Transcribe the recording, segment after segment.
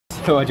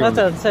So I well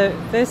done. So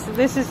this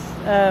is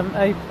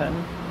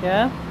open,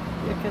 yeah?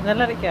 You can then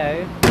let it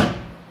go,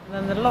 and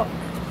then the lock,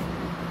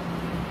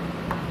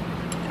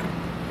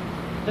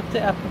 lift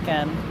it up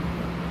again.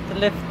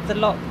 The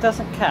lock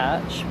doesn't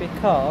catch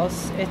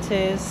because it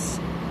is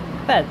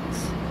bent.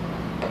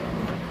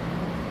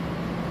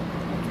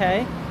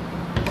 Okay,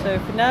 so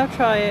if we now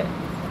try it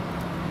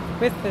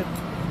with the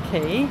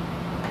key,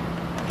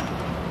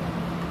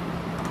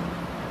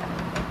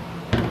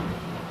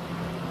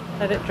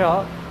 let it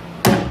drop.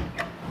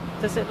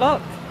 Does it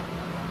lock?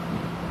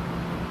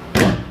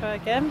 Try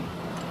again.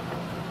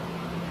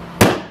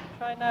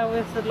 Try now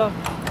with the lock.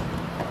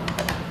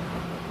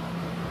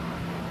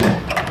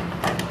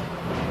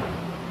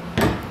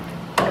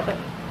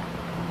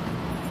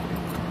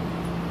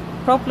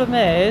 Problem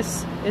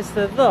is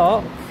the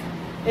lock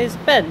is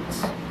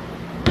bent,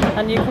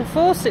 and you can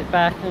force it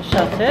back and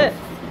shut it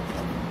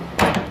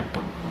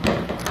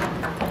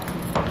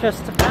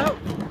just about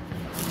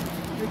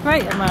with a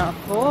great amount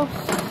of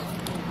force,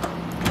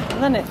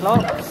 and then it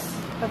locks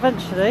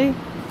eventually,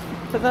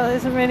 but that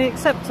isn't really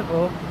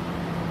acceptable.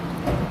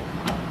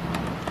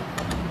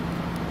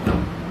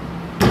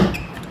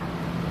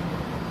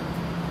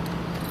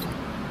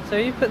 So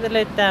you put the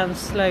lid down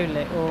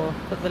slowly, or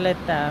put the lid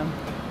down.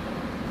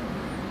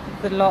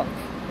 The lock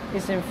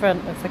is in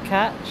front of the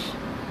catch.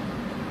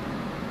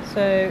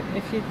 So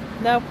if you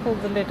now pull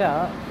the lid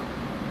up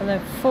and then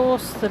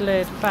force the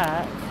lid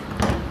back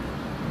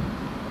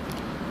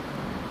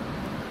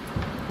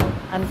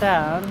and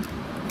down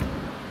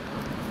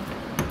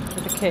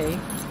with the key,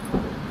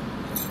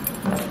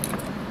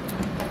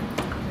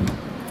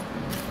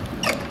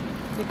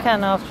 you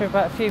can, after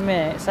about a few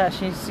minutes,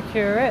 actually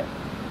secure it,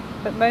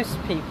 but most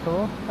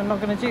people are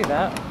not going to do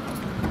that.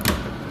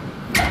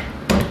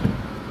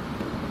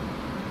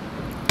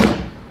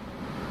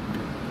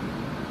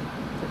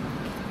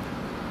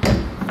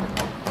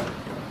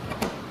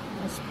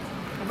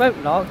 It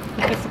won't lock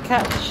because the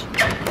catch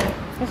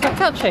is not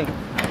catching.